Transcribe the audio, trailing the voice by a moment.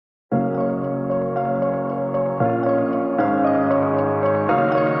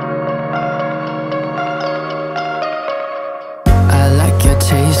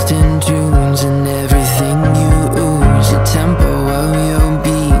drifting tunes and everything you ooze. The tempo of your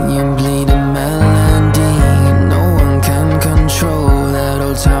beat, you bleed a melody. No one can control that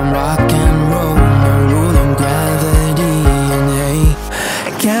old time rock and roll. No rule of gravity. And hey,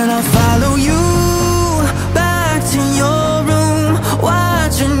 can I follow you back to your room,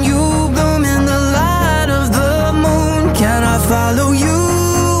 watching you bloom in the light of the moon? Can I follow you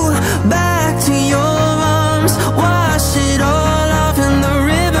back to your arms, wash it all off in the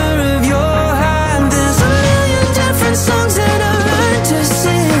river of your heart? There's a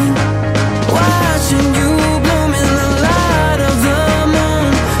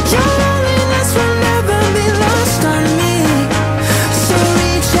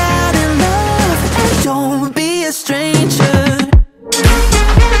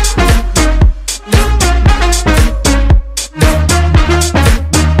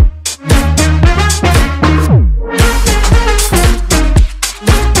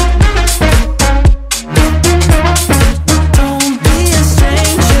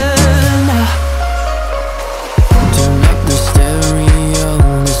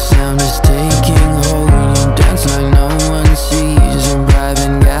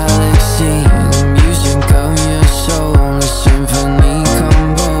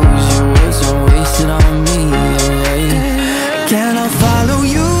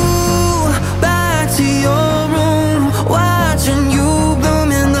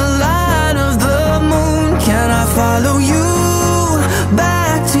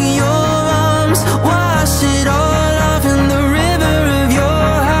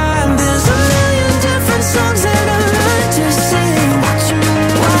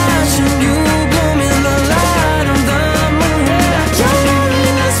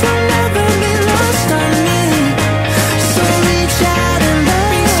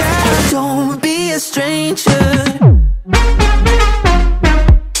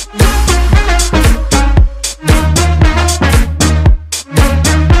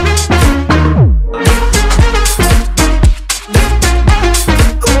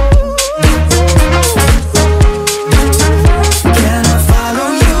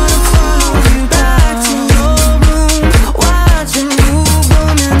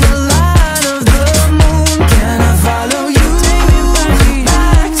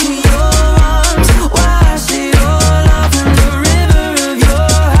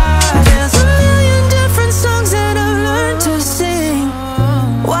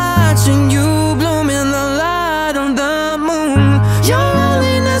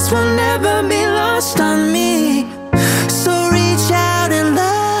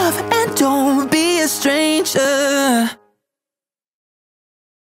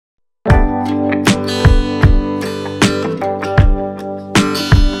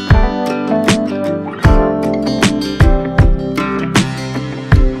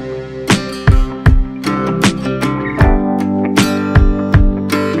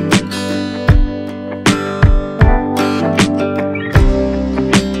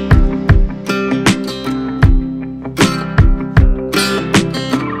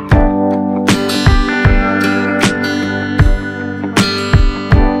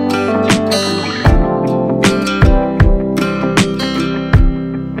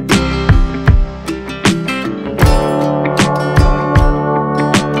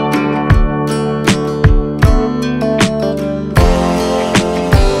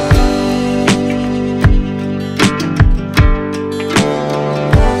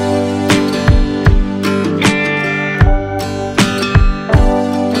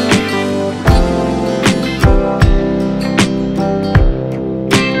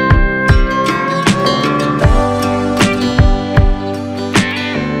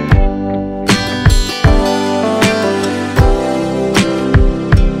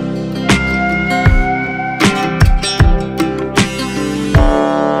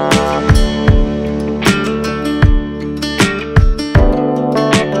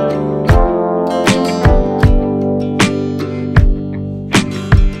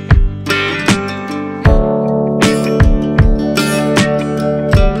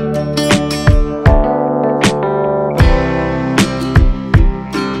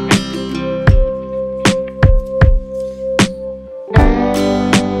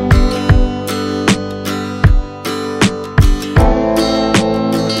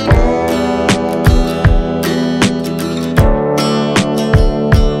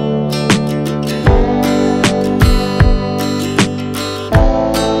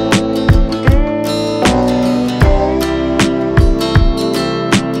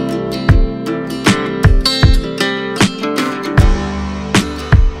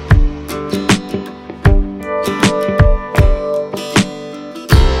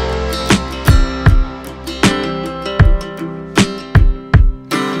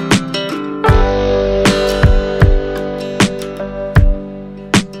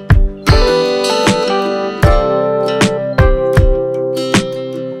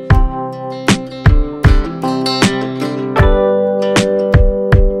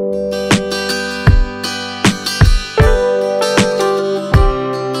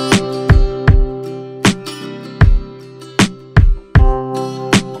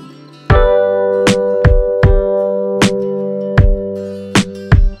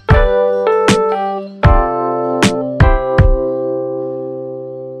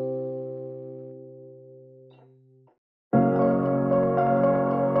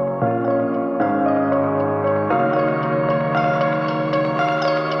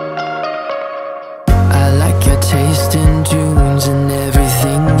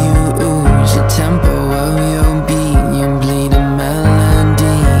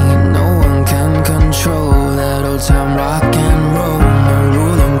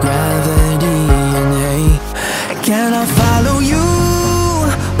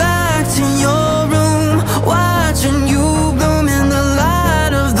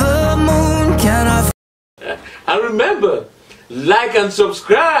remember, like and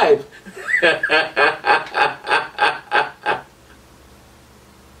subscribe.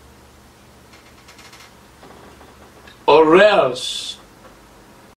 Or else